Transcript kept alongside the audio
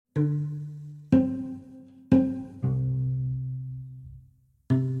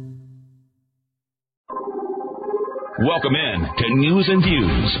Welcome in to News and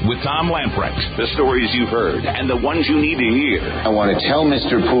Views with Tom Lamprecht. The stories you've heard and the ones you need to hear. I want to tell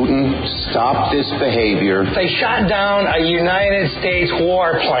Mr. Putin, stop this behavior. They shot down a United States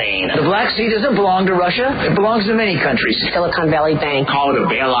warplane. The Black Sea doesn't belong to Russia. It belongs to many countries. Silicon Valley Bank. Call it a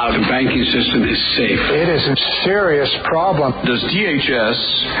bailout. The banking system is safe. It is a serious problem. Does DHS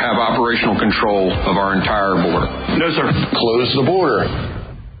have operational control of our entire border? No, sir. Close the border.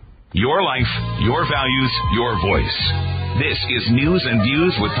 Your life, your values, your voice. This is News and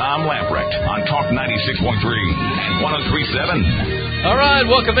Views with Tom Lamprecht on Talk 96.3 and 103.7. All right,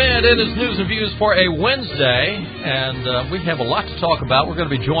 welcome in. It is News and Views for a Wednesday, and we have a lot to talk about. We're going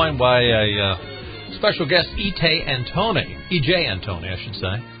to be joined by a special guest, E.J. Antoni, I should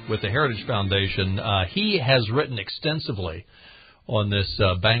say, with the Heritage Foundation. He has written extensively on this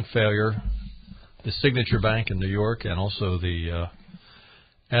bank failure, the Signature Bank in New York, and also the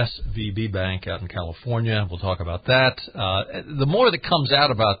SVB Bank out in California. We'll talk about that. The more that comes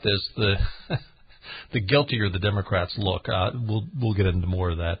out about this, the guiltier the Democrats look. We'll get into more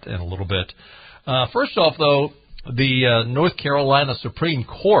of that in a little bit. First off, though, the North Carolina Supreme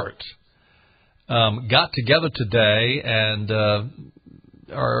Court got together today and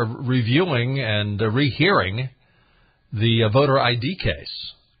are reviewing and rehearing the voter ID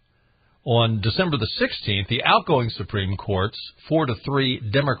case. On December the 16th, the outgoing Supreme Court's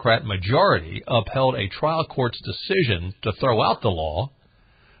 4-3 Democrat majority upheld a trial court's decision to throw out the law.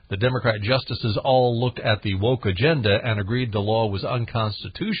 The Democrat justices all looked at the woke agenda and agreed the law was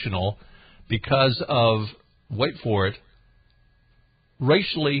unconstitutional because of, wait for it,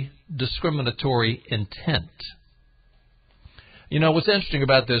 racially discriminatory intent. You know, what's interesting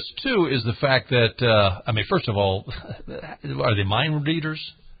about this, too, is the fact that, first of all, are they mind readers?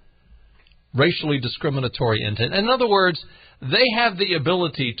 Racially discriminatory intent. In other words, they have the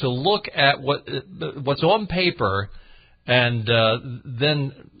ability to look at what's on paper and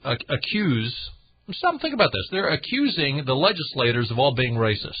then accuse. Stop and think about this. They're accusing the legislators of all being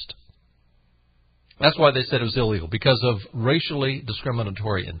racist. That's why they said it was illegal, because of racially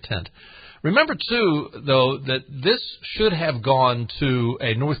discriminatory intent. Remember, too, though, that this should have gone to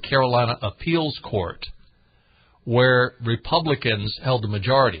a North Carolina appeals court where Republicans held the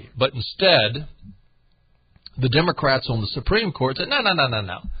majority. But instead, the Democrats on the Supreme Court said, no.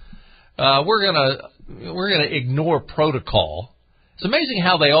 We're gonna ignore protocol. It's amazing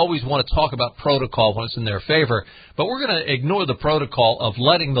how they always want to talk about protocol when it's in their favor, but we're going to ignore the protocol of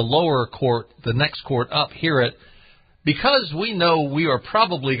letting the lower court, the next court up, hear it, because we know we are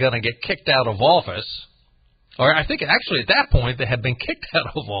probably going to get kicked out of office. Or I think actually at that point they had been kicked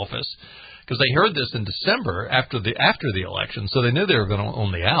out of office, because they heard this in December after the election, so they knew they were going to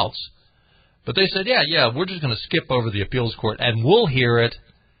own the outs. But they said, yeah, we're just going to skip over the appeals court, and we'll hear it,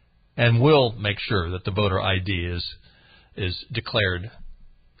 and we'll make sure that the voter ID is declared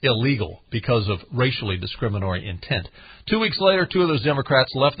illegal because of racially discriminatory intent. 2 weeks later, two of those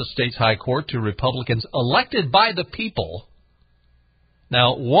Democrats left the state's high court to Republicans elected by the people.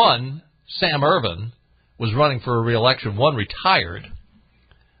 Now, one, Sam Ervin, was running for a re-election. One retired.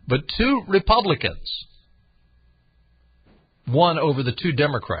 But two Republicans won over the two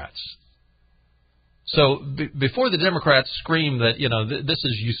Democrats. So before the Democrats scream that, this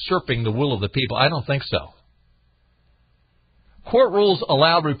is usurping the will of the people, I don't think so. Court rules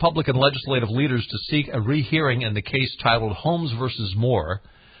allowed Republican legislative leaders to seek a rehearing in the case titled Holmes v. Moore.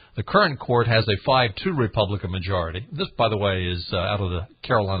 The current court has a 5-2 Republican majority. This, by the way, is out of the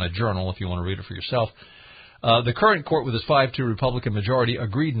Carolina Journal, if you want to read it for yourself. The current court, with its 5-2 Republican majority,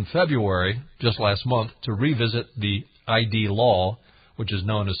 agreed in February, just last month, to revisit the ID law, which is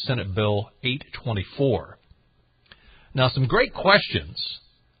known as Senate Bill 824. Now, some great questions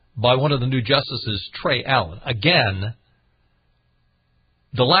by one of the new justices, Trey Allen. Again,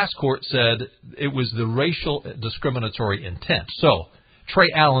 the last court said it was the racial discriminatory intent. So, Trey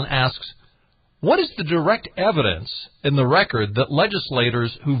Allen asks, what is the direct evidence in the record that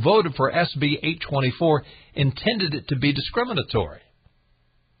legislators who voted for SB 824 intended it to be discriminatory?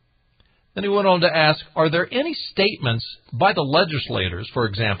 Then he went on to ask, are there any statements by the legislators, for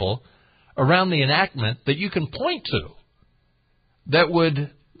example, around the enactment that you can point to that would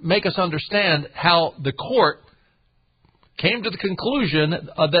make us understand how the court came to the conclusion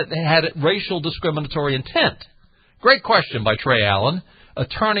that they had racial discriminatory intent? Great question by Trey Allen.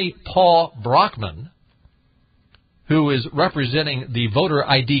 Attorney Paul Brockman, who is representing the voter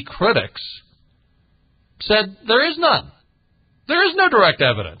ID critics, said there is none. There is no direct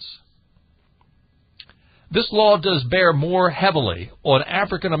evidence. This law does bear more heavily on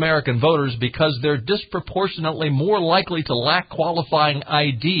African American voters because they're disproportionately more likely to lack qualifying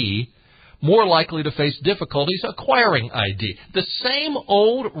ID more likely to face difficulties acquiring ID. The same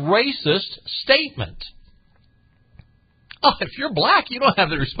old racist statement. Oh, if you're black, you don't have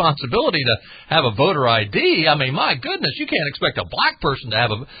the responsibility to have a voter ID. I mean, my goodness, you can't expect a black person to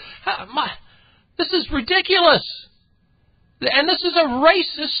have this is ridiculous. And this is a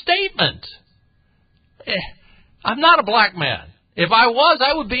racist statement. I'm not a black man. If I was,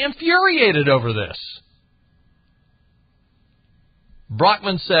 I would be infuriated over this.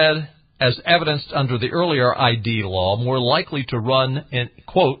 Brockman said, as evidenced under the earlier ID law, more likely to run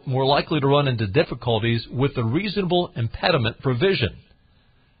into difficulties with the reasonable impediment provision.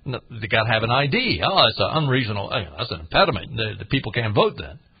 They got to have an ID. Oh, it's an unreasonable. That's an impediment. The people can't vote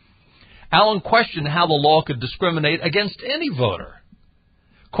then. Allen questioned how the law could discriminate against any voter.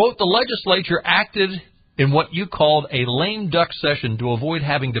 Quote, the legislature acted in what you called a lame duck session to avoid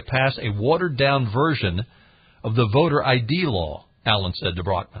having to pass a watered-down version of the voter ID law, Allen said to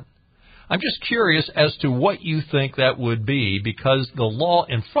Brockman. I'm just curious as to what you think that would be, because the law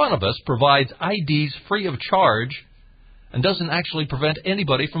in front of us provides IDs free of charge and doesn't actually prevent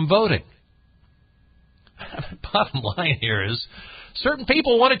anybody from voting. Bottom line here is certain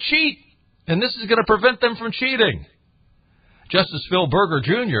people want to cheat, and this is going to prevent them from cheating. Justice Phil Berger,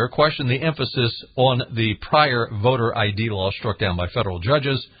 Jr. questioned the emphasis on the prior voter ID law struck down by federal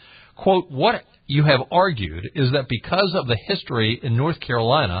judges. Quote, what you have argued is that because of the history in North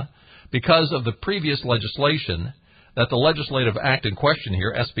Carolina, because of the previous legislation, that the legislative act in question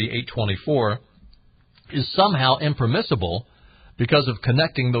here, SB 824, is somehow impermissible because of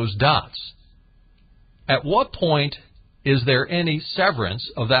connecting those dots. At what point is there any severance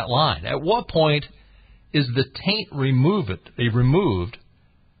of that line? At what point is the taint removed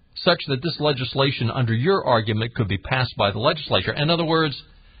such that this legislation, under your argument, could be passed by the legislature? In other words,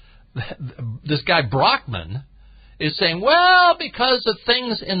 this guy Brockman is saying, well, because of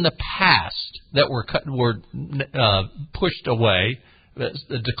things in the past that were pushed away,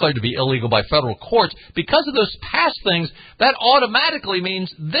 declared to be illegal by federal courts, because of those past things, that automatically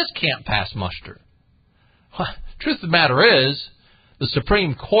means this can't pass muster. Truth of the matter is, the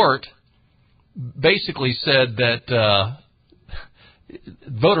Supreme Court basically said that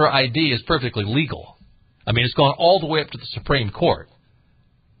voter ID is perfectly legal. I mean, it's gone all the way up to the Supreme Court.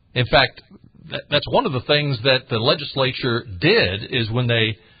 In fact, that's one of the things that the legislature did is when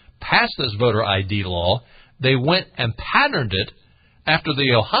they passed this voter ID law, they went and patterned it after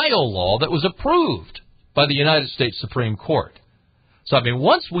the Ohio law that was approved by the United States Supreme Court. So, I mean,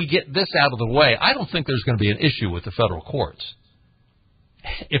 once we get this out of the way, I don't think there's going to be an issue with the federal courts.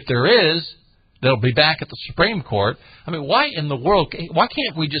 If there is, they'll be back at the Supreme Court. I mean, why in the world, why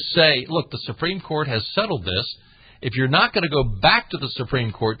can't we just say, look, the Supreme Court has settled this. If you're not going to go back to the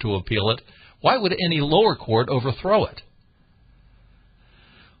Supreme Court to appeal it, why would any lower court overthrow it?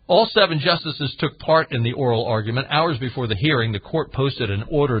 All 7 justices took part in the oral argument. Hours before the hearing, the court posted an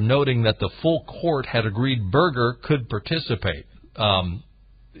order noting that the full court had agreed Berger could participate.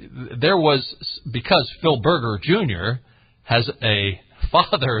 Because Phil Berger, Jr. has a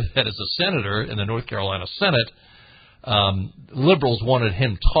father that is a senator in the North Carolina Senate, liberals wanted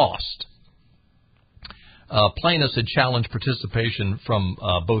him tossed. Plaintiffs had challenged participation from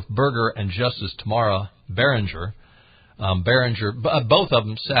both Berger and Justice Tamara Berenger. Both of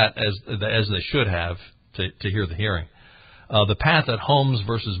them sat as they should have to hear the hearing. The path that Holmes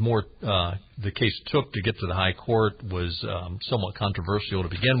versus Moore, the case took to get to the high court was somewhat controversial to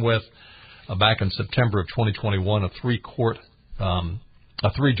begin with. Back in September of 2021, a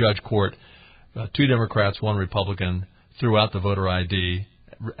three-judge court, 2 Democrats, 1 Republican, threw out the voter ID.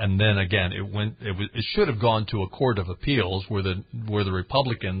 And then again, it should have gone to a court of appeals where the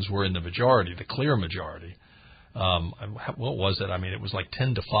Republicans were in the majority, the clear majority. What was it? I mean, it was like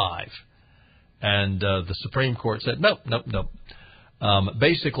 10-5, and the Supreme Court said nope.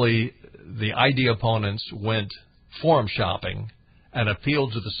 Basically, the ID opponents went forum shopping and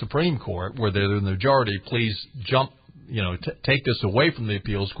appealed to the Supreme Court, where they're in the majority. Please take this away from the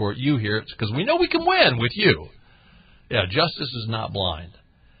appeals court. You hear it because we know we can win with you. Yeah, justice is not blind.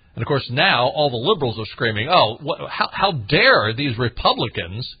 And, of course, now all the liberals are screaming, how dare these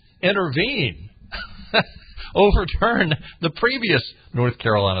Republicans intervene, overturn the previous North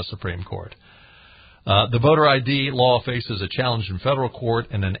Carolina Supreme Court. The voter ID law faces a challenge in federal court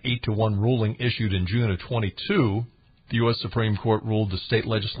in an 8-1 ruling issued in June of 22. The U.S. Supreme Court ruled the state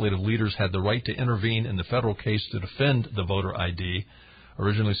legislative leaders had the right to intervene in the federal case to defend the voter ID.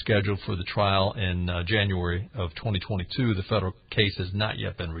 Originally scheduled for the trial in January of 2022, the federal case has not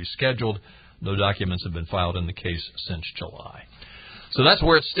yet been rescheduled. No documents have been filed in the case since July. So that's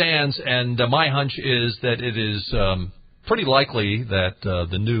where it stands, and my hunch is that it is pretty likely that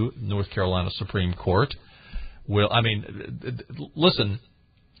the new North Carolina Supreme Court will, listen,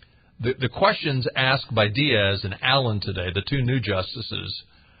 the questions asked by Diaz and Allen today, the two new justices,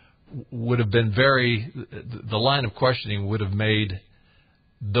 would have been the line of questioning would have made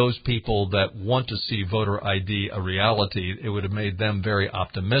those people that want to see voter ID a reality. It would have made them very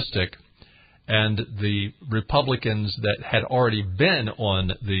optimistic. And the Republicans that had already been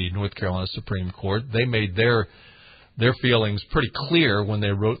on the North Carolina Supreme Court, they made their feelings pretty clear when they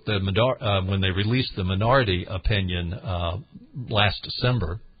wrote when they released the minority opinion last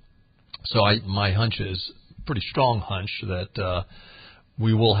December. So my hunch is pretty strong hunch that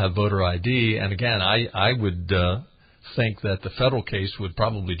we will have voter ID. And again, I would think that the federal case would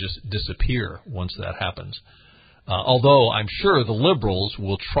probably just disappear once that happens. Although I'm sure the liberals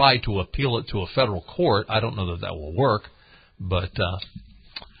will try to appeal it to a federal court. I don't know that will work, but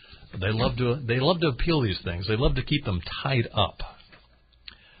they love to appeal these things. They love to keep them tied up.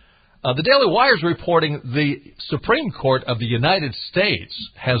 The Daily Wire is reporting the Supreme Court of the United States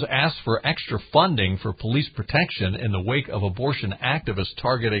has asked for extra funding for police protection in the wake of abortion activists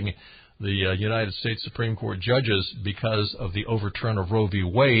targeting the United States Supreme Court judges because of the overturn of Roe v.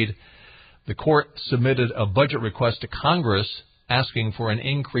 Wade. The court submitted a budget request to Congress asking for an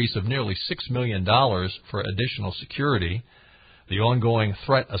increase of nearly $6 million for additional security. The ongoing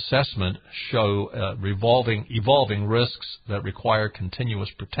threat assessment show evolving risks that require continuous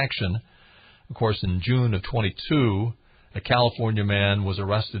protection. Of course, in June of 22, a California man was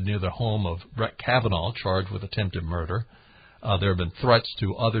arrested near the home of Brett Kavanaugh, charged with attempted murder. There have been threats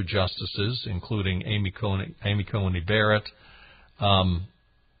to other justices, including Amy Coney Barrett.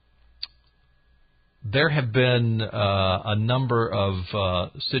 There have been a number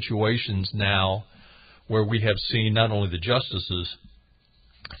of situations now where we have seen not only the justices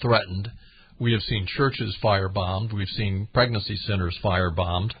threatened, we have seen churches firebombed, we've seen pregnancy centers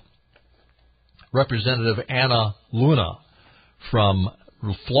firebombed. Representative Anna Luna from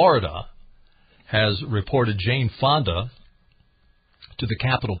Florida has reported Jane Fonda to the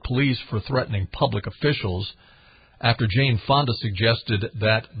Capitol Police for threatening public officials after Jane Fonda suggested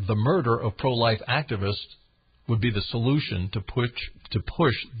that the murder of pro-life activists would be the solution to push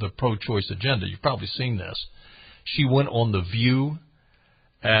the pro-choice agenda. You've probably seen this. She went on The View,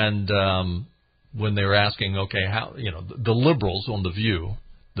 and when they were asking, okay, how, the liberals on The View,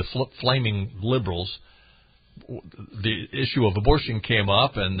 the flaming liberals, the issue of abortion came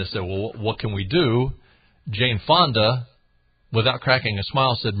up, and they said, well, what can we do? Jane Fonda, without cracking a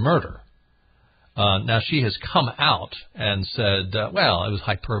smile, said murder. Now, she has come out and said, well, it was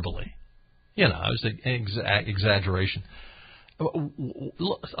hyperbole. It was an exaggeration.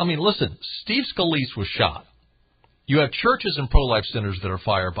 Listen, Steve Scalise was shot. You have churches and pro-life centers that are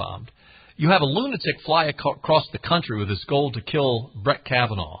firebombed. You have a lunatic fly across the country with his goal to kill Brett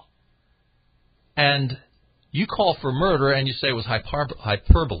Kavanaugh. And you call for murder and you say it was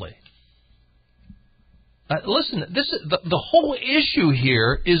hyperbole. Listen, the whole issue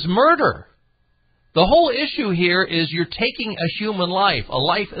here is murder. The whole issue here is you're taking a human life, a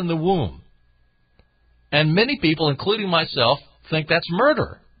life in the womb. And many people, including myself, think that's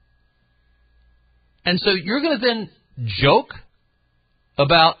murder. And so you're going to then joke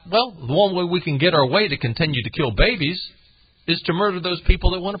about, well, the one way we can get our way to continue to kill babies is to murder those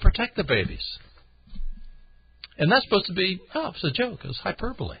people that want to protect the babies. And that's supposed to be, it's a joke. It's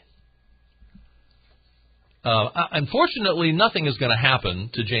hyperbole. Unfortunately, nothing is going to happen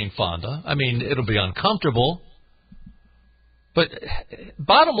to Jane Fonda. It'll be uncomfortable. But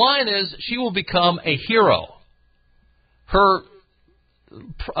bottom line is she will become a hero. Her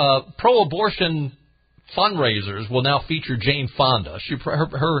pro-abortion fundraisers will now feature Jane Fonda.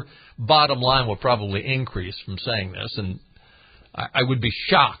 Her bottom line will probably increase from saying this. And I would be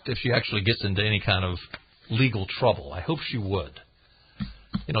shocked if she actually gets into any kind of legal trouble. I hope she would.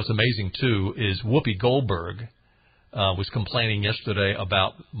 What's amazing, too, is Whoopi Goldberg was complaining yesterday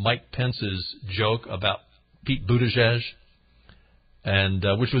about Mike Pence's joke about Pete Buttigieg, and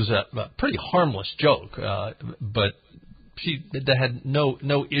which was a pretty harmless joke, but she had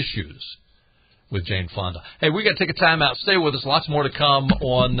no issues with Jane Fonda. Hey, we got to take a time out. Stay with us. Lots more to come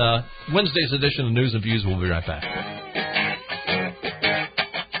on Wednesday's edition of News and Views. We'll be right back.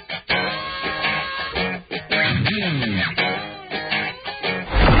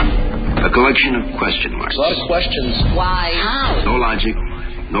 A collection of question marks. A lot of questions. Why? How? No logic,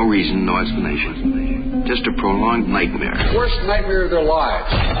 no reason, no explanation. Just a prolonged nightmare. Worst nightmare of their lives.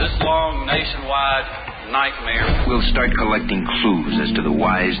 This long nationwide nightmare. We'll start collecting clues as to the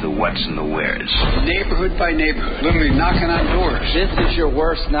whys, the whats, and the wheres. Neighborhood by neighborhood, literally knocking on doors. This is your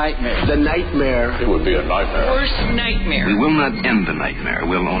worst nightmare. The nightmare. It would be a nightmare. Worst nightmare. We will not end the nightmare.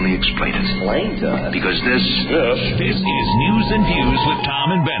 We'll only explain it. Explain to us. Because this is News and Views with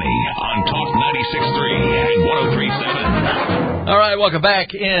Tom and Benny on Talk 96.3 and 103.7. All right, welcome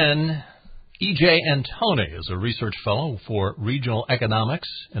back in. E.J. Antoni is a research fellow for regional economics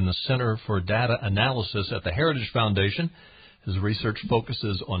in the Center for Data Analysis at the Heritage Foundation. His research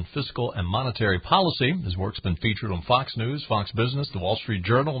focuses on fiscal and monetary policy. His work's been featured on Fox News, Fox Business, The Wall Street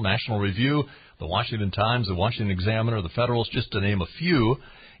Journal, National Review, The Washington Times, The Washington Examiner, The Federalist, just to name a few.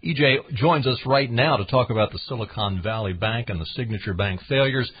 E.J. joins us right now to talk about the Silicon Valley Bank and the Signature Bank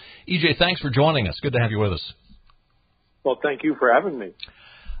failures. E.J., thanks for joining us. Good to have you with us. Well, thank you for having me.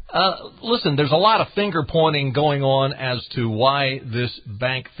 Listen, there's a lot of finger-pointing going on as to why this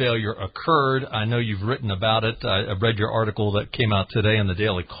bank failure occurred. I know you've written about it. I read your article that came out today in the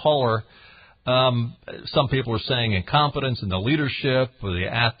Daily Caller. Some people are saying incompetence in the leadership, or the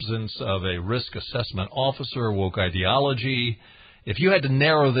absence of a risk assessment officer, woke ideology. If you had to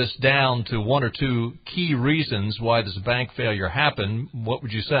narrow this down to one or two key reasons why this bank failure happened, what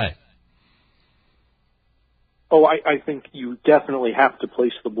would you say? Oh, I think you definitely have to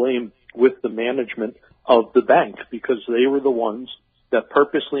place the blame with the management of the bank, because they were the ones that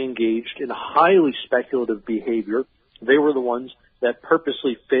purposely engaged in highly speculative behavior. They were the ones that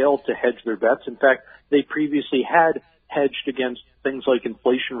purposely failed to hedge their bets. In fact, they previously had hedged against things like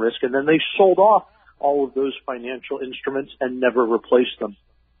inflation risk, and then they sold off all of those financial instruments and never replaced them.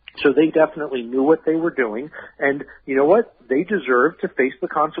 So they definitely knew what they were doing, and you know what? They deserve to face the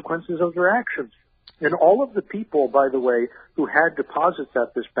consequences of their actions. And all of the people, by the way, who had deposits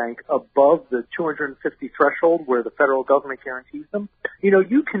at this bank above the 250 threshold where the federal government guarantees them,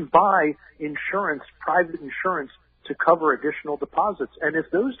 you can buy insurance, private insurance, to cover additional deposits. And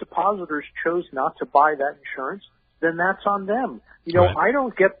if those depositors chose not to buy that insurance, then that's on them. Right. I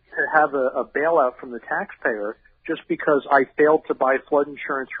don't get to have a bailout from the taxpayer just because I failed to buy flood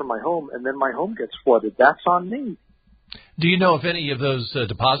insurance for my home and then my home gets flooded. That's on me. Do you know if any of those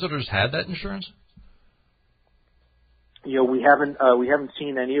depositors had that insurance? We haven't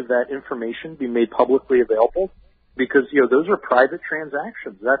seen any of that information be made publicly available because, those are private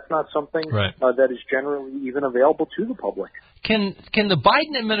transactions. That's not something that is generally even available to the public. Can the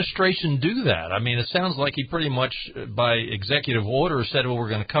Biden administration do that? I mean, it sounds like he pretty much, by executive order, said, well, we're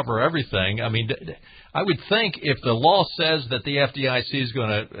going to cover everything. I mean, I would think if the law says that the FDIC is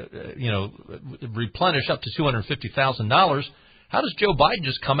going to, replenish up to $250,000, how does Joe Biden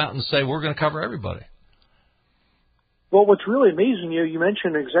just come out and say we're going to cover everybody? Well, what's really amazing, you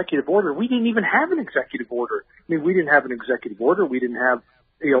mentioned an executive order. We didn't even have an executive order. I mean, we didn't have an executive order. We didn't have,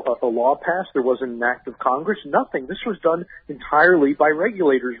 a law passed. There wasn't an act of Congress. Nothing. This was done entirely by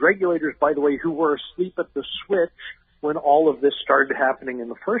regulators. Regulators, by the way, who were asleep at the switch when all of this started happening in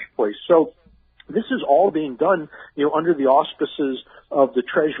the first place. So this is all being done, under the auspices of the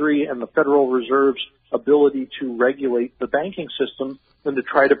Treasury and the Federal Reserve's ability to regulate the banking system and to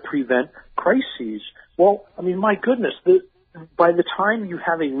try to prevent crises. Well, I mean, my goodness, by the time you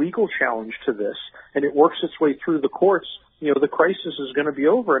have a legal challenge to this and it works its way through the courts, the crisis is going to be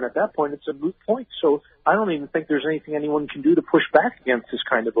over. And at that point, it's a moot point. So I don't even think there's anything anyone can do to push back against this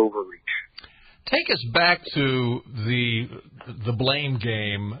kind of overreach. Take us back to the blame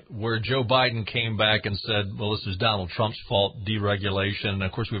game where Joe Biden came back and said, well, this is Donald Trump's fault, deregulation. And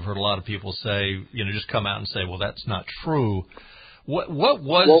of course, we've heard a lot of people say, just come out and say, well, that's not true. What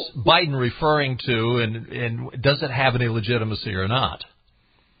was Biden referring to, and does it have any legitimacy or not?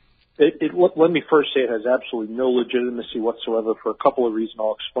 Let me first say it has absolutely no legitimacy whatsoever for a couple of reasons.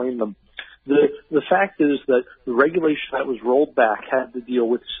 I'll explain them. The fact is that the regulation that was rolled back had to deal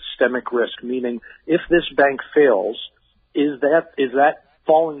with systemic risk, meaning if this bank fails, is that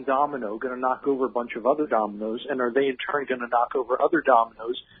falling domino going to knock over a bunch of other dominoes, and are they in turn going to knock over other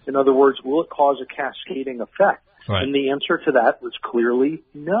dominoes? In other words, will it cause a cascading effect? Right. And the answer to that was clearly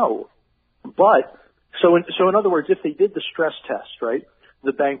no. But so in other words, if they did the stress test, right,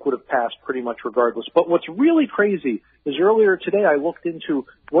 the bank would have passed pretty much regardless. But what's really crazy is earlier today I looked into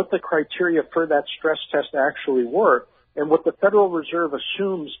what the criteria for that stress test actually were, and what the Federal Reserve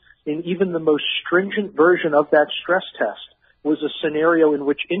assumes in even the most stringent version of that stress test was a scenario in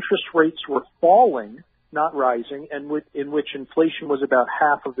which interest rates were falling, not rising, and in which inflation was about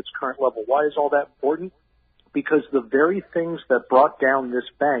half of its current level. Why is all that important? Because the very things that brought down this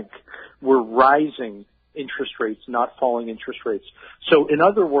bank were rising interest rates, not falling interest rates. So in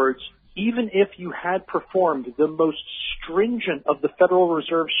other words, even if you had performed the most stringent of the Federal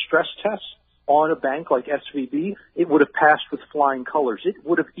Reserve stress tests, on a bank like SVB, it would have passed with flying colors. It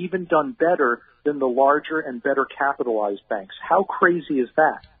would have even done better than the larger and better capitalized banks. How crazy is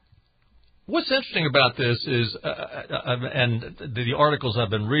that? What's interesting about this is, and the articles I've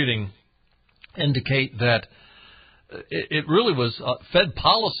been reading indicate that it really was Fed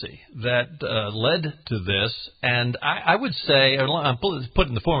policy that led to this. And I would say, I'm put it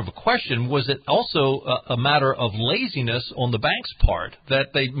in the form of a question, was it also a matter of laziness on the bank's part,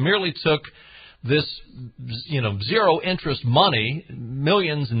 that they merely took this, zero interest money,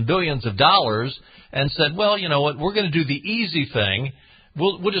 millions and billions of dollars, and said, well, you know what, we're going to do the easy thing.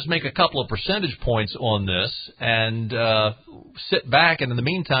 We'll just make a couple of percentage points on this and sit back, and in the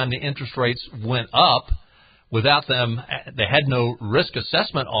meantime, the interest rates went up without them. They had no risk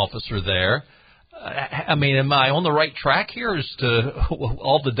assessment officer there. I mean, am I on the right track here as to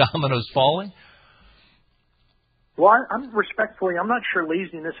all the dominoes falling? Well, I'm not sure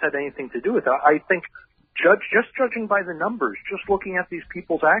laziness had anything to do with it. I think just judging by the numbers, just looking at these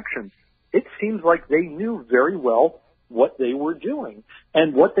people's actions, it seems like they knew very well what they were doing.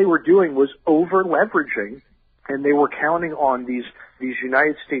 And what they were doing was over-leveraging, and they were counting on these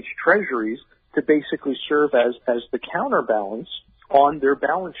United States treasuries to basically serve as the counterbalance on their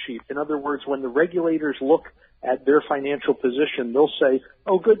balance sheet. In other words, when the regulators look at their financial position, they'll say,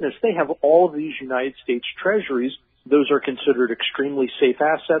 oh goodness, they have all of these United States treasuries. Those are considered extremely safe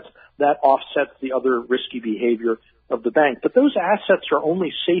assets. That offsets the other risky behavior of the bank. But those assets are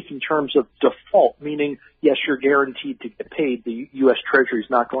only safe in terms of default, meaning, yes, you're guaranteed to get paid. The U.S. Treasury is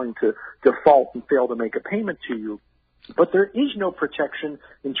not going to default and fail to make a payment to you. But there is no protection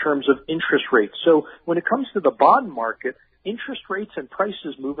in terms of interest rates. So when it comes to the bond market, interest rates and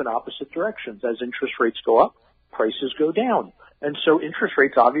prices move in opposite directions. As interest rates go up, prices go down. And so interest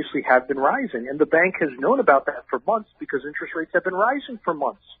rates obviously have been rising. And the bank has known about that for months because interest rates have been rising for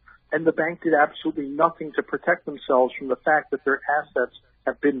months. And the bank did absolutely nothing to protect themselves from the fact that their assets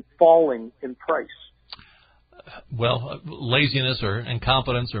have been falling in price. Well, laziness or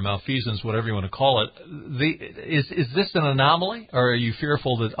incompetence or malfeasance, whatever you want to call it, is this an anomaly, or are you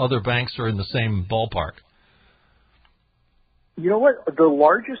fearful that other banks are in the same ballpark? You know what? The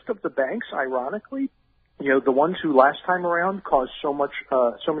largest of the banks, ironically, the ones who last time around caused so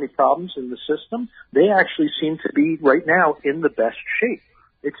many problems in the system, they actually seem to be right now in the best shape.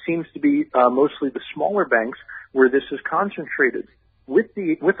 It seems to be mostly the smaller banks where this is concentrated, with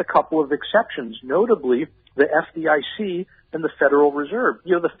a couple of exceptions, notably the FDIC and the Federal Reserve.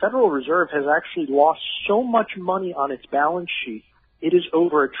 The Federal Reserve has actually lost so much money on its balance sheet. It is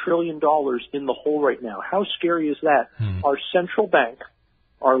over $1 trillion in the hole right now. How scary is that? Our central bank,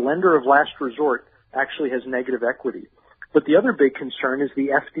 our lender of last resort, actually has negative equity. But the other big concern is the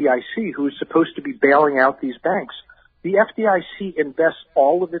FDIC, who is supposed to be bailing out these banks. The FDIC invests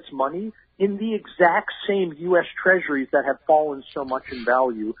all of its money in the exact same U.S. treasuries that have fallen so much in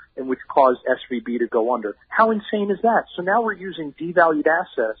value and which caused SVB to go under. How insane is that? So now we're using devalued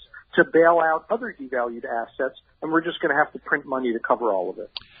assets to bail out other devalued assets, and we're just going to have to print money to cover all of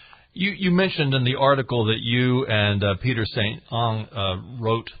it. You mentioned in the article that you and Peter St. Onge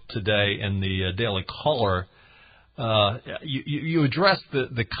wrote today in the Daily Caller, you addressed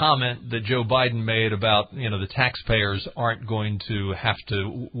the comment that Joe Biden made about, the taxpayers aren't going to have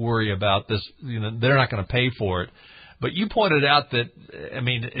to worry about this. They're not going to pay for it. But you pointed out that,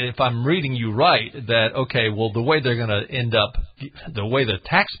 if I'm reading you right, that, okay, well, the way the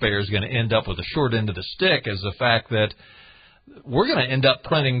taxpayer is going to end up with the short end of the stick is the fact that we're going to end up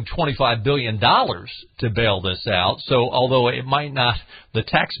printing $25 billion to bail this out. So although the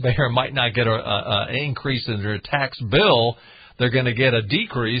taxpayer might not get an increase in their tax bill, they're going to get a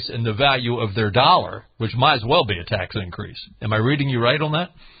decrease in the value of their dollar, which might as well be a tax increase. Am I reading you right on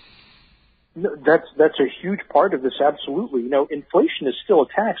that? No, that's a huge part of this, absolutely. Inflation is still a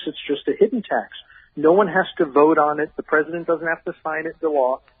tax. It's just a hidden tax. No one has to vote on it. The president doesn't have to sign it into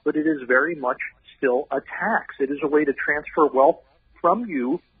law, but it is very much still a tax. It is a way to transfer wealth from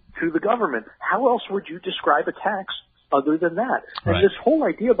you to the government. How else would you describe a tax other than that? Right. And this whole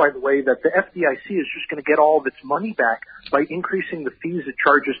idea, by the way, that the FDIC is just going to get all of its money back by increasing the fees it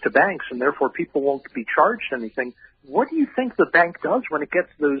charges to banks, and therefore people won't be charged anything. What do you think the bank does when it gets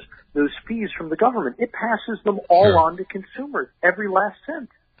those fees from the government? It passes them all on to consumers, every last cent.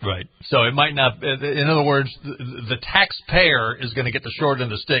 Right. So it might not, in other words, the taxpayer is going to get the short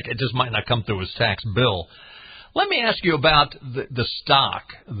end of the stick. It just might not come through his tax bill. Let me ask you about the stock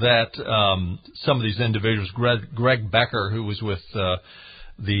that some of these individuals, Greg Becker, who was with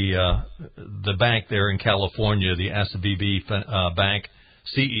the bank there in California, the SVB Bank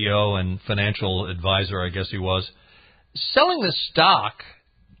CEO and financial advisor, I guess he was, selling this stock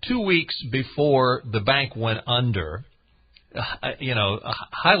 2 weeks before the bank went under,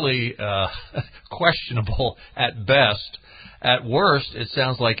 highly questionable at best. At worst, it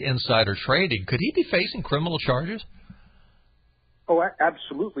sounds like insider trading. Could he be facing criminal charges? Oh,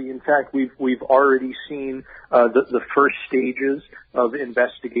 absolutely. In fact, we've already seen the first stages of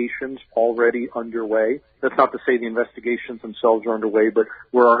investigations already underway. That's not to say the investigations themselves are underway, but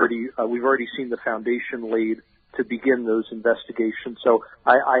we've already seen the foundation laid to begin those investigations. So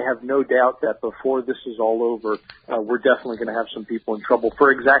I have no doubt that before this is all over, we're definitely going to have some people in trouble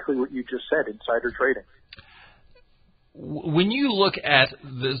for exactly what you just said, insider trading. When you look at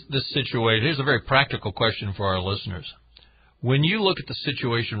this situation, here's a very practical question for our listeners. When you look at the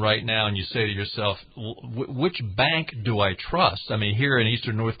situation right now and you say to yourself, which bank do I trust? I mean, here in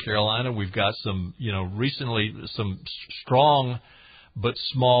eastern North Carolina, we've got some, recently some strong but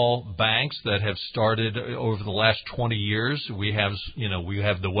small banks that have started over the last 20 years. We have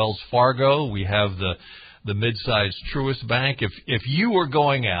the Wells Fargo, we have the mid-sized Truist Bank. If you were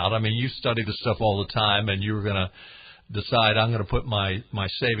going out, I mean, you study this stuff all the time, and you were going to decide, I'm going to put my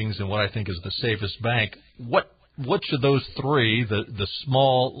savings in what I think is the safest bank, which of those three, the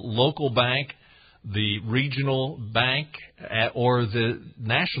small local bank, the regional bank, or the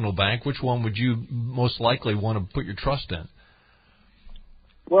national bank, which one would you most likely want to put your trust in?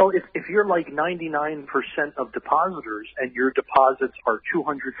 Well, if you're like 99% of depositors and your deposits are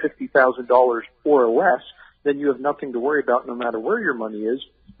 $250,000 or less, then you have nothing to worry about no matter where your money is,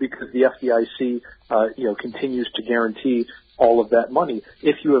 because the FDIC, continues to guarantee all of that money.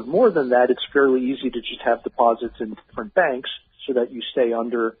 If you have more than that, it's fairly easy to just have deposits in different banks so that you stay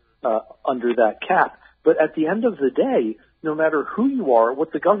under that cap. But at the end of the day, no matter who you are,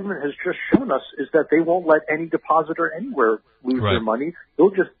 what the government has just shown us is that they won't let any depositor anywhere lose their money.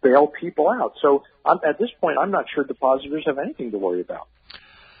 They'll just bail people out. So at this point, I'm not sure depositors have anything to worry about.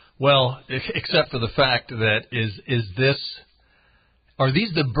 Well, except for the fact that are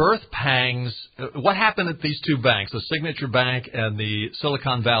these the birth pangs? What happened at these two banks, the Signature Bank and the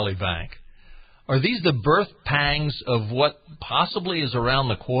Silicon Valley Bank? Are these the birth pangs of what possibly is around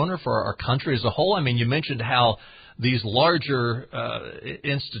the corner for our country as a whole? I mean, you mentioned how these larger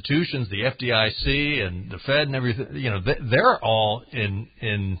institutions, the FDIC and the Fed and everything, they're all they're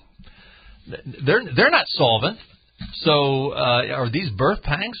not solvent. So are these birth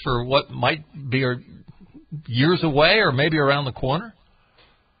pangs for what might be years away or maybe around the corner?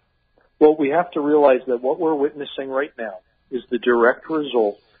 Well, we have to realize that what we're witnessing right now is the direct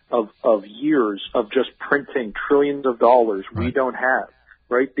result of years of just printing trillions of dollars we don't have,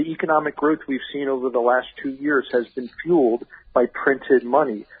 right? The economic growth we've seen over the last 2 years has been fueled by printed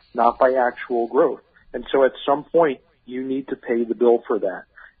money, not by actual growth. And so at some point, you need to pay the bill for that.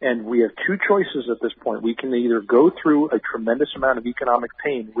 And we have two choices at this point. We can either go through a tremendous amount of economic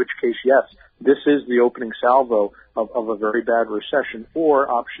pain, in which case, yes, this is the opening salvo of a very bad recession, or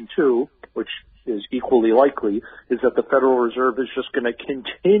option two, which is equally likely, is that the Federal Reserve is just going to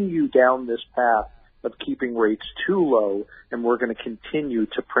continue down this path of keeping rates too low, and we're going to continue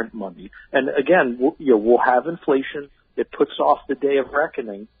to print money. And again, we'll have inflation. It puts off the day of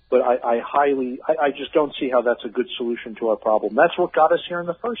reckoning, but I just don't see how that's a good solution to our problem. That's what got us here in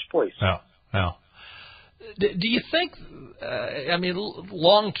the first place. No. Do you think,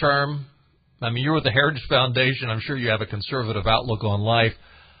 long term, you're with the Heritage Foundation. I'm sure you have a conservative outlook on life.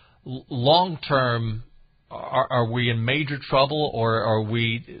 Long term, are we in major trouble, or are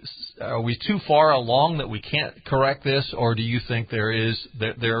we too far along that we can't correct this, or do you think there is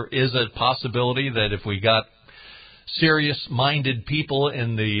a possibility that if we got serious-minded people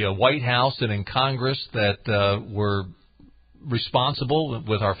in the White House and in Congress that were responsible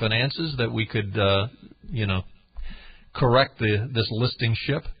with our finances, that we could, correct this listing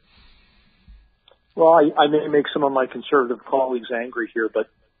ship? Well, I may make some of my conservative colleagues angry here, but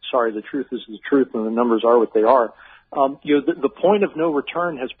sorry, the truth is the truth, and the numbers are what they are. The point of no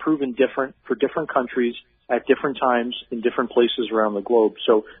return has proven different for different countries at different times in different places around the globe.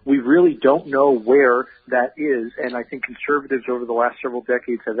 So we really don't know where that is, and I think conservatives over the last several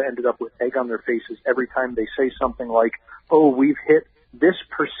decades have ended up with egg on their faces every time they say something like, oh, we've hit this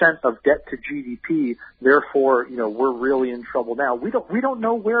percent of debt to GDP, therefore, we're really in trouble now. We don't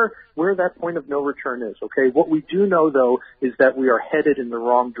know where that point of no return is, okay? What we do know, though, is that we are headed in the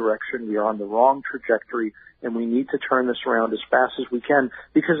wrong direction. We are on the wrong trajectory, and we need to turn this around as fast as we can,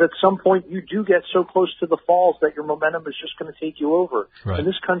 because at some point you do get so close to the falls that your momentum is just going to take you over. Right. And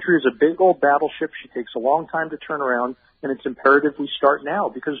this country is a big old battleship. She takes a long time to turn around, and it's imperative we start now,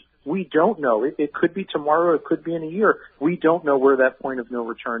 because we don't know. It could be tomorrow. It could be in a year. We don't know where that point of no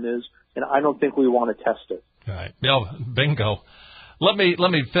return is, and I don't think we want to test it. All right. No, bingo. Let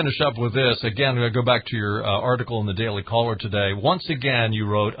me finish up with this. Again, I'm going to go back to your article in the Daily Caller today. Once again, you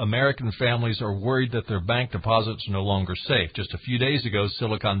wrote, American families are worried that their bank deposits are no longer safe. Just a few days ago,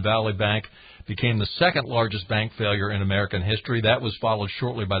 Silicon Valley Bank became the second largest bank failure in American history. That was followed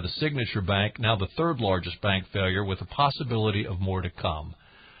shortly by the Signature Bank, now the third largest bank failure, with a possibility of more to come.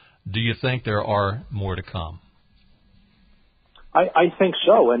 Do you think there are more to come? I think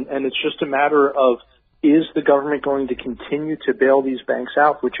so, and it's just a matter of, is the government going to continue to bail these banks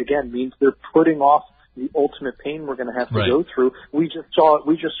out, which again means they're putting off the ultimate pain we're going to have to go through. We just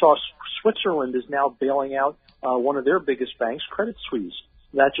saw Switzerland is now bailing out one of their biggest banks, Credit Suisse.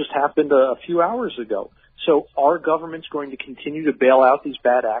 That just happened a few hours ago. So are governments going to continue to bail out these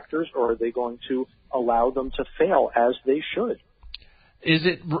bad actors, or are they going to allow them to fail as they should? Is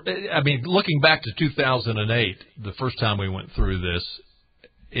it, I mean, looking back to 2008, the first time we went through this,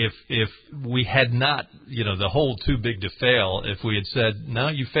 if we had not, the whole too big to fail, if we had said, no,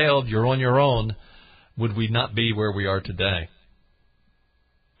 you failed, you're on your own, would we not be where we are today?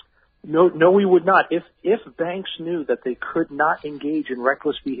 No, we would not. If banks knew that they could not engage in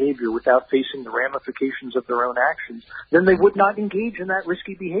reckless behavior without facing the ramifications of their own actions, then they would not engage in that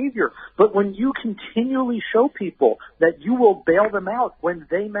risky behavior. But when you continually show people that you will bail them out when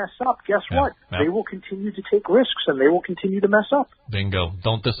they mess up, guess what? They will continue to take risks and they will continue to mess up. Bingo.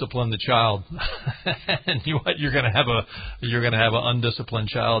 Don't discipline the child. And you're going to have an undisciplined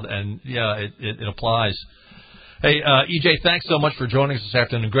child, and it applies. Hey, EJ, thanks so much for joining us this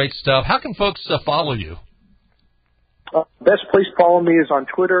afternoon. Great stuff. How can folks follow you? Best place to follow me is on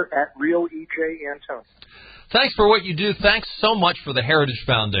Twitter at RealEJAntoni. Thanks for what you do. Thanks so much for the Heritage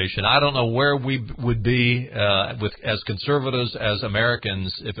Foundation. I don't know where we would be as conservatives, as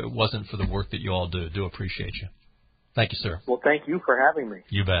Americans, if it wasn't for the work that you all do. Do appreciate you. Thank you, sir. Well, thank you for having me.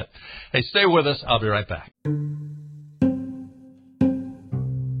 You bet. Hey, stay with us. I'll be right back.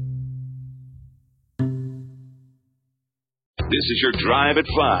 This is your Drive at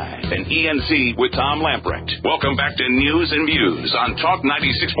 5 and ENC with Tom Lamprecht. Welcome back to News and Views on Talk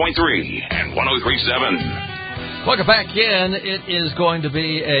 96.3 and 103.7. Welcome back in. It is going to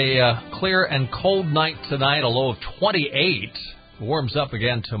be a clear and cold night tonight, a low of 28. Warms up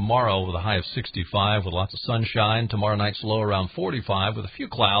again tomorrow with a high of 65 with lots of sunshine. Tomorrow night's low around 45 with a few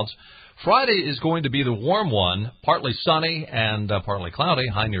clouds. Friday is going to be the warm one, partly sunny and partly cloudy,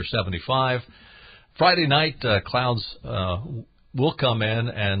 high near 75. Friday night, clouds will come in,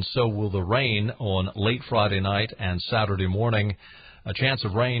 and so will the rain on late Friday night and Saturday morning. A chance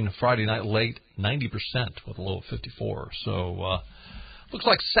of rain Friday night late, 90% with a low of 54. So looks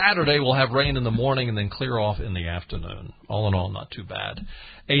like Saturday we'll have rain in the morning and then clear off in the afternoon. All in all, not too bad.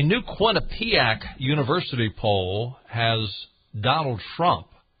 A new Quinnipiac University poll has Donald Trump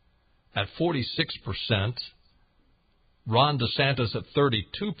at 46%, Ron DeSantis at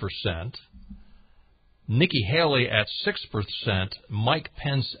 32%, Nikki Haley at 6%, Mike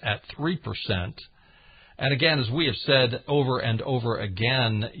Pence at 3%. And again, as we have said over and over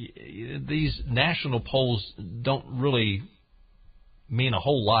again, these national polls don't really mean a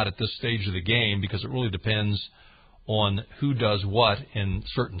whole lot at this stage of the game because it really depends on who does what in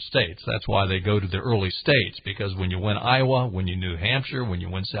certain states. That's why they go to the early states, because when you win Iowa, when you New Hampshire, when you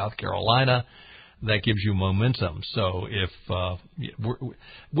win South Carolina, that gives you momentum. So if what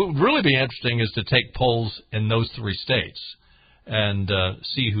would really be interesting is to take polls in those three states and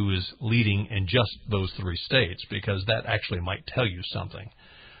see who is leading in just those three states, because that actually might tell you something.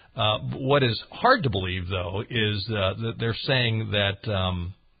 What is hard to believe, though, is that they're saying that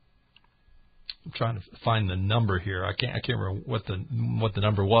I'm trying to find the number here. I can't remember what the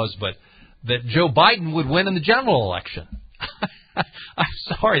number was, but that Joe Biden would win in the general election. I'm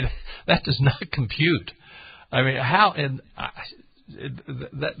sorry, that does not compute. I mean, how? And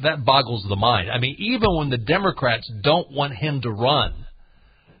that boggles the mind. I mean, even when the Democrats don't want him to run,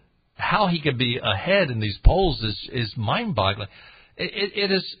 how he could be ahead in these polls is mind-boggling.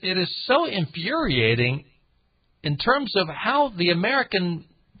 It is so infuriating in terms of how the American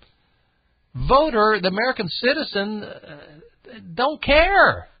voter, the American citizen, don't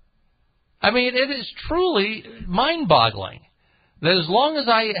care. I mean, it is truly mind-boggling. That as long as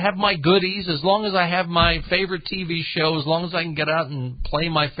I have my goodies, as long as I have my favorite TV show, as long as I can get out and play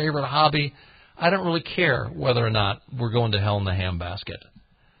my favorite hobby, I don't really care whether or not we're going to hell in the handbasket.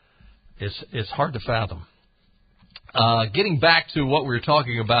 It's hard to fathom. Getting back to what we were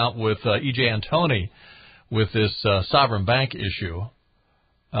talking about with E.J. Antoni with this sovereign bank issue,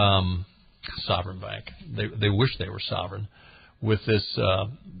 sovereign bank, they wish they were sovereign, with this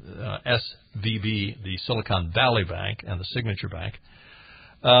SVB, the Silicon Valley Bank, and the Signature Bank.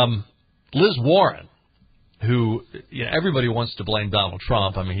 Liz Warren who everybody wants to blame Donald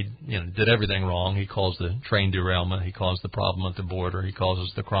Trump. I mean, he did everything wrong. He caused the train derailment. He caused the problem at the border. He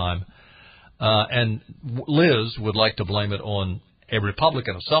causes the crime. And Liz would like to blame it on a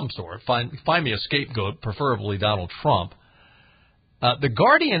Republican of some sort. Find me a scapegoat, preferably Donald Trump. The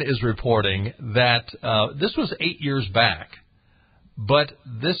Guardian is reporting that this was 8 years back, but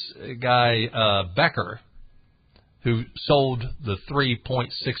this guy, Becker, who sold the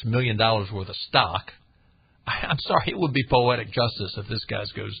 $3.6 million worth of stock, I'm sorry, it would be poetic justice if this guy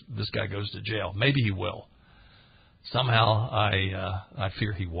goes to jail. Maybe he will. Somehow, I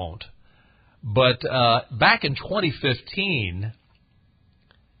fear he won't. But back in 2015,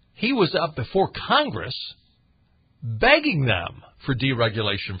 he was up before Congress begging them for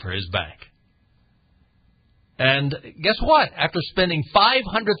deregulation for his bank. And guess what? After spending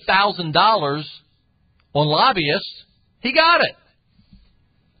 $500,000 on lobbyists, he got it.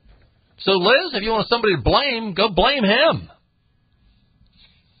 So, Liz, if you want somebody to blame, go blame him.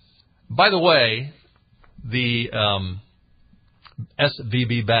 By the way, the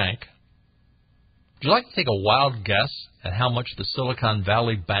SVB Bank, would you like to take a wild guess at how much the Silicon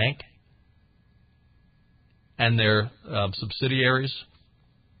Valley Bank and their subsidiaries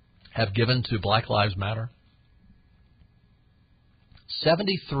have given to Black Lives Matter?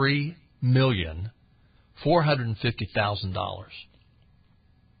 $73,450,000.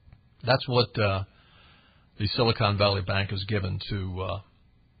 That's what the Silicon Valley Bank has given to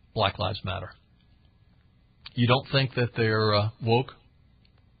Black Lives Matter. You don't think that they're woke?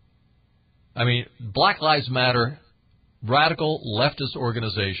 I mean, Black Lives Matter, radical leftist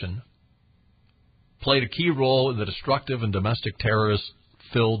organization, played a key role in the destructive and domestic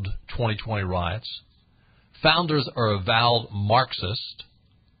terrorist-filled 2020 riots. Founders are avowed Marxist.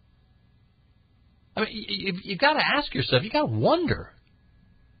 I mean, you've got to ask yourself, you've got to wonder.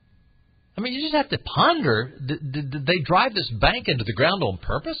 I mean, you just have to ponder, did they drive this bank into the ground on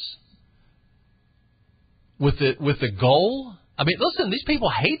purpose? With the goal? I mean, listen, these people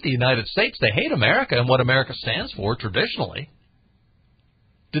hate the United States. They hate America and what America stands for traditionally.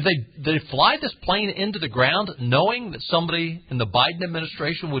 Did they fly this plane into the ground knowing that somebody in the Biden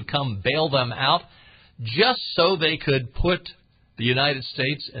administration would come bail them out just so they could put the United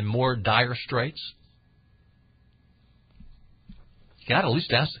States in more dire straits? You got to at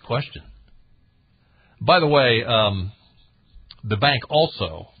least ask the question. By the way, the bank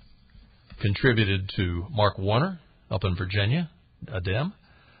also contributed to Mark Warner up in Virginia, a Dem,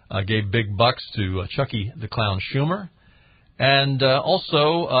 gave big bucks to Chucky the Clown Schumer, and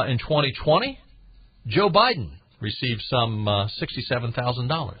also in 2020, Joe Biden received some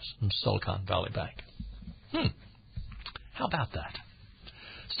 $67,000 from Silicon Valley Bank. How about that?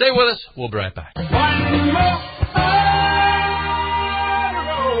 Stay with us. We'll be right back.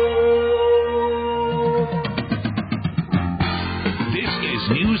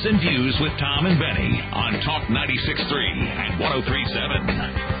 News and Views with Tom and Benny on Talk 96.3 and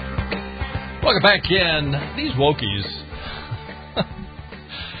 103.7. Welcome back in. These Wokies.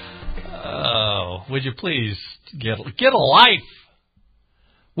 Oh, would you please get a life?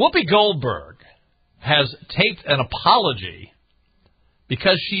 Whoopi Goldberg has taped an apology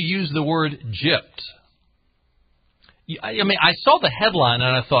because she used the word gypped. I mean, I saw the headline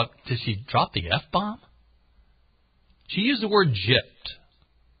and I thought, did she drop the F-bomb? She used the word gypped.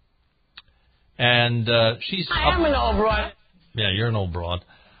 And she's... I am an old broad. Yeah, you're an old broad.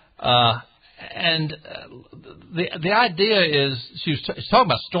 And the idea is she's talking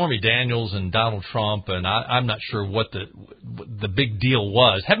about Stormy Daniels and Donald Trump, and I'm not sure what the big deal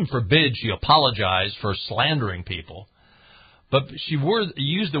was. Heaven forbid she apologized for slandering people. But she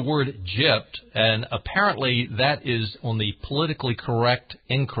used the word gypped, and apparently that is on the politically correct,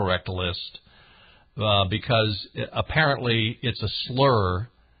 incorrect list because apparently it's a slur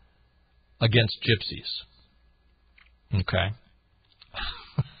against gypsies. Okay.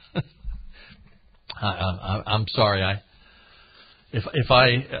 I'm sorry. If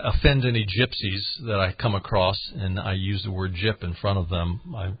I offend any gypsies that I come across and I use the word gyp in front of them,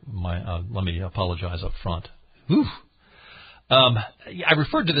 let me apologize up front. Whew. I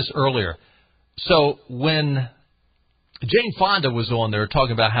referred to this earlier. So when Jane Fonda was on there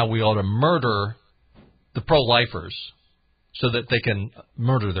talking about how we ought to murder the pro-lifers so that they can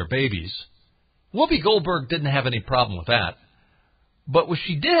murder their babies, Whoopi Goldberg didn't have any problem with that. But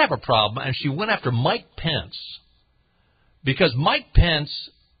she did have a problem, and she went after Mike Pence because Mike Pence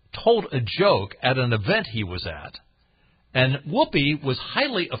told a joke at an event he was at, and Whoopi was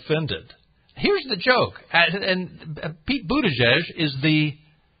highly offended. Here's the joke, and Pete Buttigieg is the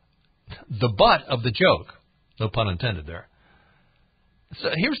butt of the joke. No pun intended there. So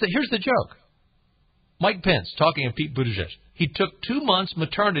here's the joke. Mike Pence, talking of Pete Buttigieg, he took 2 months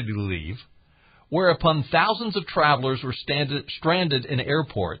maternity leave, whereupon thousands of travelers were stranded in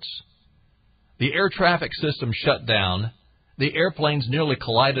airports. The air traffic system shut down. The airplanes nearly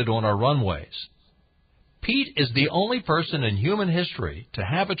collided on our runways. Pete is the only person in human history to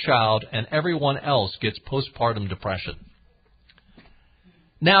have a child, and everyone else gets postpartum depression.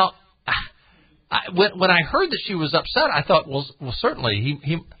 Now, when I heard that she was upset, I thought, well, certainly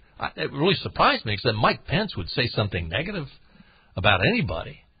it really surprised me because Mike Pence would say something negative about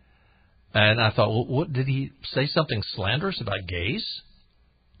anybody. And I thought, well, what did he say? Something slanderous about gays?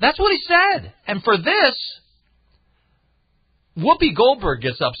 That's what he said. And for this, Whoopi Goldberg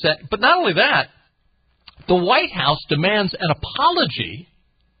gets upset. But not only that, the White House demands an apology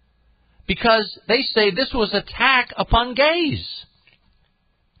because they say this was an attack upon gays.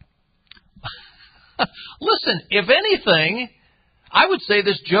 Listen, if anything, I would say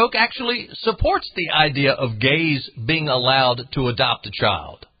this joke actually supports the idea of gays being allowed to adopt a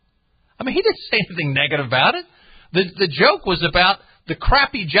child. I mean, he didn't say anything negative about it. The joke was about the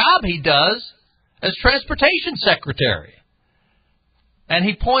crappy job he does as transportation secretary. And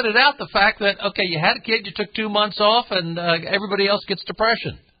he pointed out the fact that, okay, you had a kid, you took 2 months off, and everybody else gets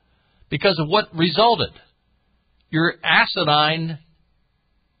depression because of what resulted. Your asinine,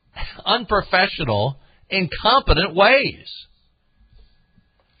 unprofessional, incompetent ways.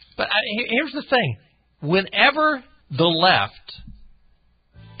 But here's the thing. Whenever the left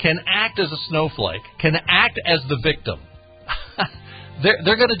can act as a snowflake, can act as the victim,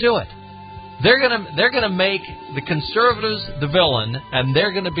 they're going to do it. They're going to make the conservatives the villain, and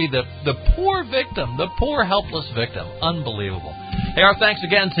they're going to be the poor victim, the poor helpless victim. Unbelievable. Hey, our thanks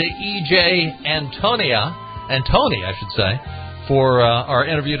again to E.J. Antoni, I should say, for our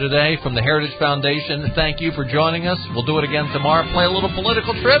interview today from the Heritage Foundation. Thank you for joining us. We'll do it again tomorrow. Play a little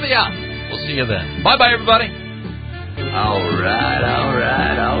political trivia. We'll see you then. Bye-bye, everybody. All right.